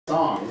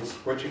songs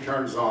which he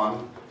turns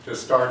on to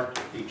start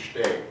each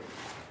day.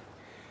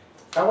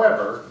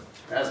 However,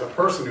 as a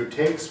person who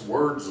takes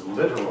words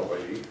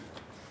literally,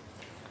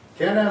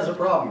 Ken has a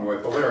problem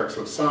with the lyrics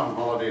of some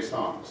holiday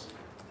songs.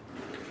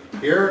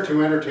 Here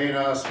to entertain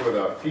us with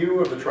a few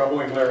of the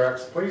troubling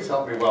lyrics, please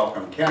help me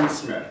welcome Ken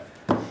Smith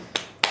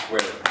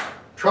with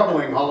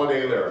Troubling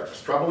Holiday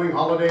Lyrics. Troubling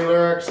Holiday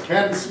Lyrics,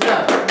 Ken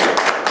Smith.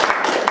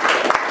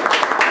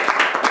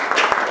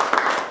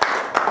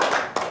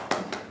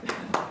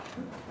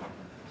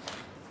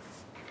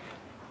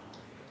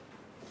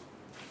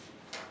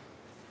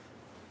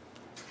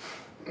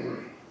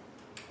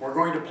 We're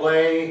going to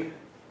play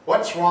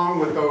What's Wrong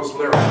with Those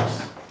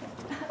Lyrics?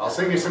 I'll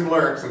sing you some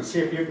lyrics and see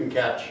if you can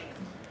catch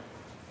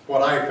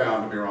what I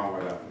found to be wrong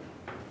with them.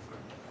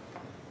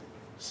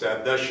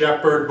 Said the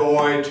shepherd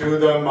boy to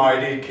the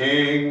mighty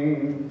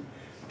king,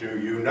 do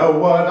you know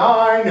what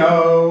I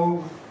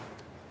know?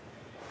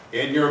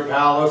 In your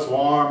palace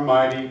warm,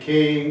 mighty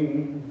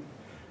king,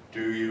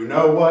 do you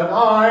know what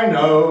I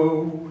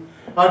know?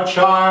 A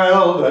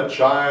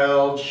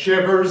child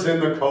shivers in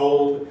the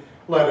cold.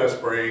 Let us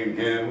bring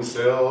him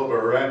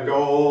silver and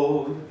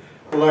gold.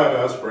 Let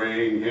us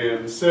bring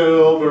him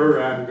silver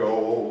and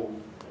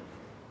gold.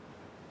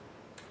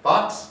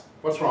 Thoughts?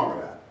 What's wrong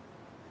with that?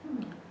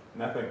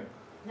 Nothing.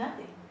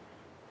 Nothing.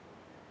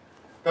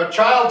 The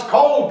child's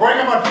cold, bring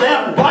him a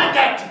damn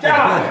blanket!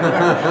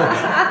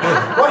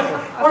 Yeah.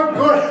 What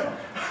good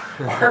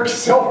are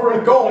silver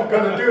and gold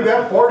going to do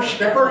that poor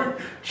shivering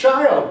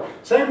child?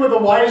 Same with the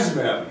wise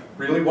men.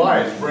 Really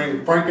wise.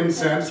 Bring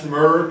frankincense,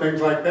 myrrh,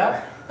 things like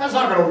that. That's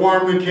not going to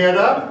warm the kid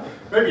up.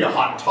 Maybe a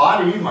hot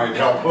toddy might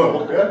help a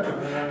little bit.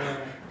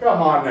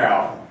 Come on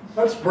now.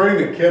 Let's bring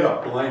the kid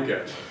a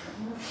blanket.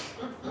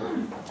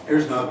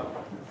 Here's another.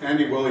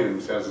 Andy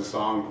Williams has a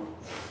song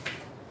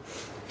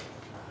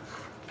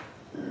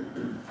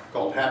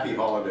called Happy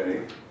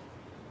Holiday.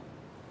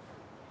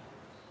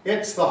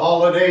 It's the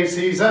holiday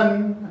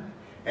season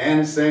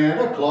and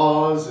Santa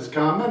Claus is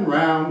coming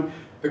round.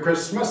 The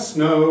Christmas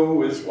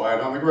snow is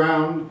white on the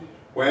ground.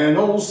 When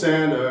old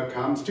Santa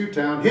comes to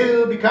town,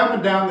 he'll be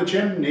coming down the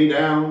chimney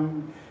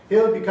down.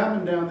 He'll be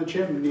coming down the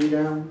chimney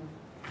down.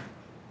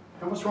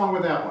 And what's wrong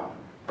with that one?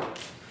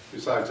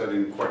 Besides, I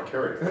didn't quite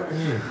carry it.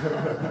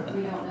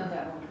 We don't know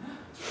that one.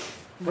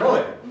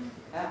 Really?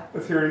 Yeah.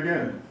 Let's hear it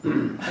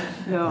again.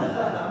 No.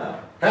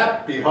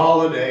 Happy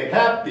holiday,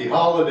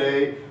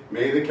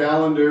 may the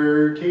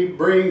calendar keep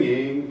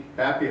bringing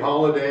happy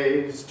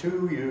holidays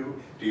to you.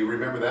 Do you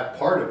remember that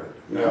part of it?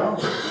 No?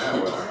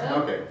 Yeah,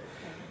 well, okay.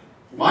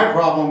 My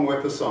problem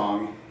with the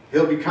song,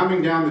 he'll be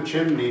coming down the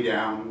chimney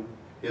down,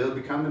 he'll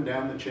be coming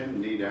down the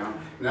chimney down.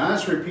 Now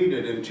that's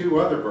repeated in two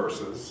other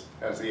verses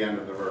as the end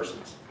of the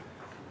verses.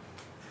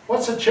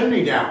 What's a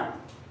chimney down?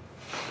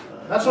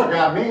 That's what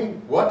got me.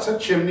 What's a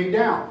chimney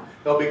down?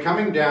 They'll be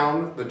coming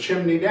down the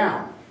chimney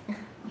down.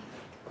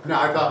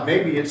 Now I thought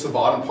maybe it's the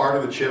bottom part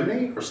of the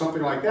chimney or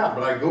something like that,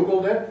 but I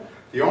Googled it.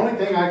 The only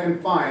thing I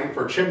can find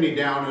for chimney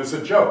down is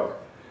a joke.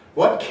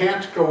 What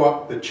can't go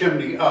up the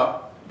chimney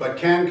up, but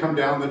can come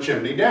down the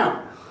chimney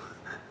down?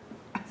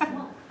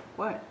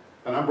 What?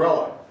 An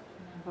umbrella.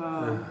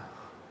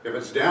 If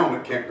it's down,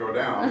 it can't go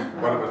down.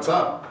 But if it's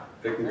up,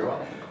 it can go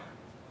up.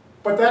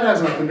 But that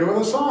has nothing to do with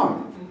the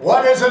song.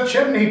 What is a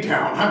chimney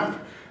down?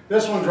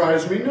 This one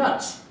drives me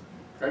nuts.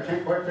 I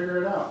can't quite figure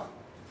it out.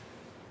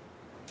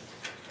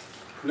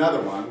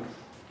 Another one.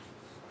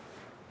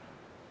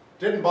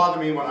 Didn't bother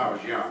me when I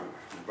was young,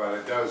 but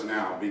it does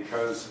now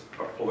because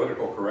of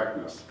political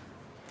correctness.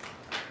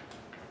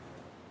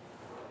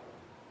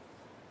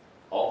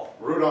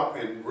 Rudolph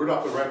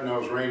the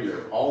Red-Nosed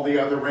Reindeer. All the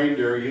other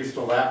reindeer used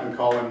to laugh and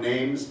call him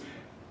names.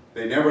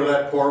 They never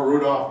let poor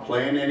Rudolph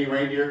play in any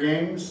reindeer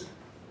games.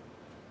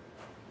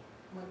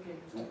 What games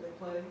do they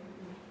play?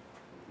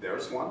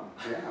 There's one.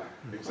 Yeah,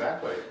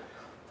 exactly.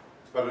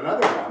 But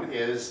another one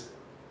is,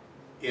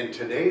 in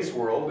today's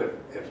world,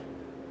 if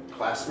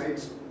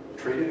classmates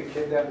treated a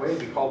kid that way, it'd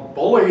be called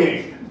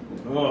bullying.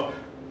 Ugh.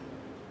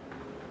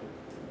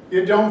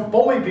 You don't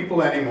bully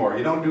people anymore.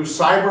 You don't do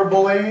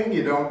cyberbullying.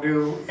 You don't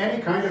do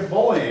any kind of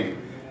bullying.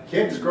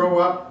 Kids grow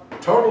up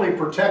totally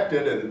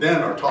protected and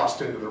then are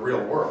tossed into the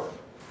real world,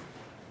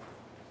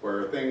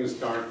 where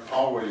things aren't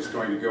always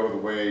going to go the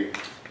way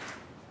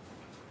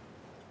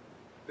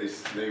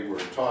they were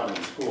taught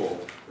in school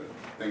that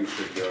things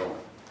should go.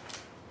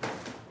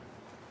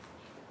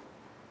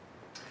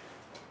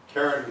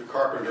 Karen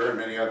Carpenter and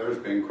many others,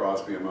 Bing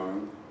Crosby among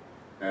them,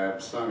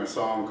 have sung a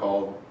song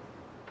called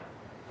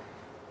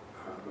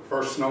The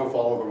First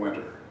Snowfall of the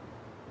Winter.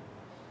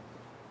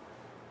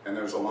 And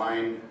there's a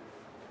line,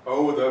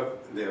 oh,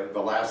 the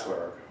last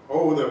lyric,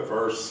 oh, the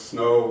first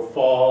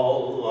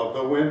snowfall of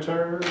the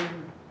winter,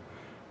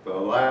 the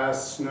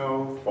last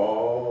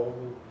snowfall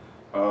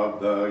of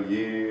the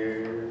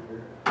year.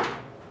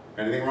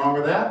 Anything wrong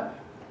with that?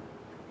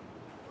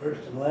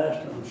 First and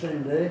last on the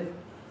same day?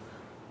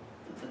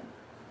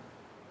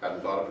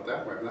 Hadn't thought of it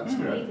that way, but that's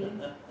good.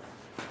 Maybe.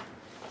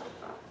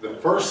 The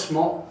first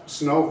small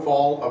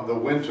snowfall of the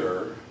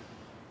winter,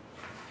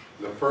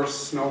 the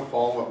first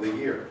snowfall of the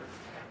year.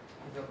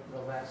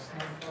 The last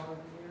snowfall of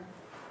the year?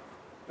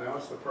 No,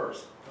 it's the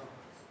first.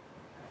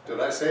 Did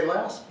I say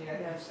last? Yeah,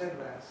 you said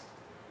last.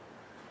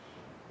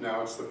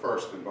 No, it's the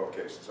first in both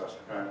cases.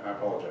 I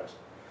apologize.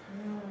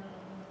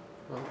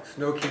 Well,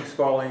 snow keeps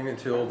falling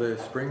until the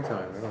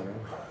springtime, I don't know.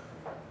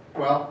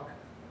 Well,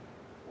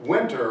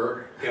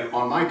 winter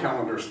on my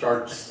calendar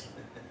starts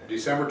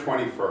December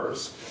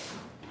 21st.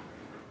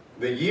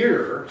 The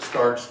year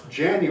starts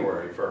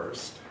January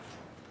 1st.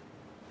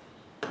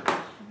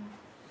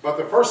 But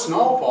the first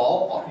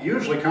snowfall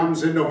usually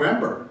comes in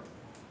November.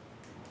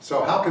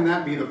 So how can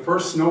that be the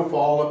first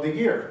snowfall of the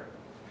year?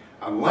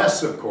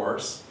 Unless, of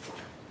course,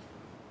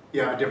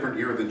 a different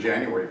year than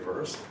January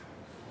 1st.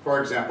 For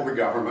example, the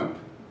government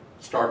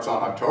starts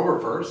on October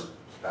 1st.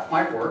 That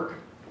might work.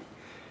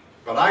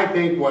 But I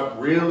think what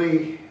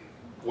really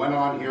went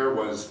on here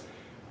was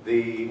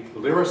the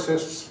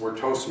lyricists were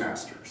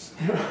Toastmasters.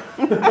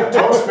 The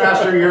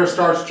Toastmaster year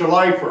starts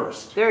July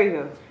 1st. There you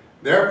go.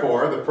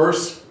 Therefore, the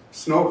first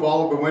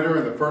snowfall of the winter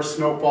and the first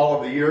snowfall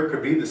of the year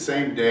could be the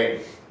same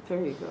day.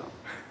 There you go.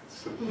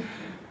 So,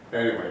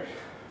 anyway.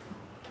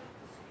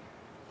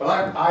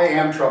 But I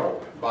am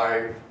troubled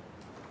by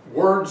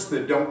words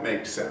that don't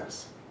make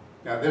sense.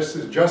 Now this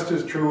is just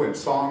as true in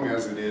song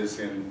as it is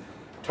in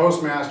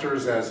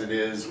Toastmasters, as it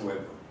is with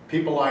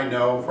people I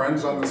know,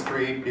 friends on the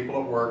street,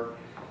 people at work.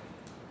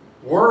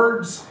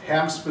 Words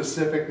have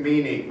specific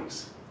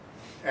meanings,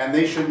 and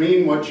they should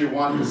mean what you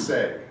want to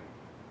say.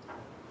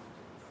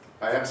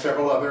 I have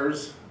several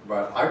others,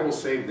 but I will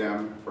save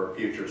them for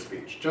future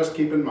speech. Just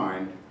keep in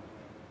mind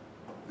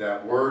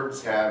that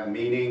words have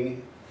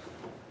meaning,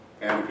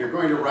 and if you're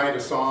going to write a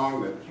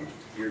song that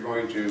you're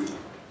going to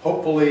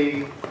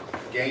hopefully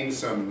gain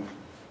some,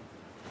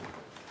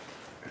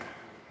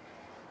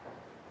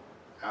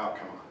 oh,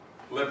 come on,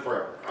 live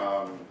forever.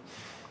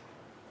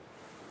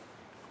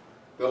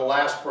 That'll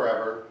last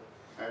forever.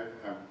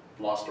 I've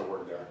lost a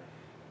word there.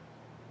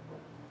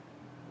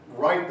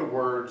 Write the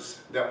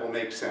words that will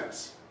make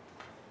sense.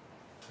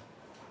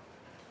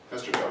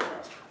 Mr. Doe.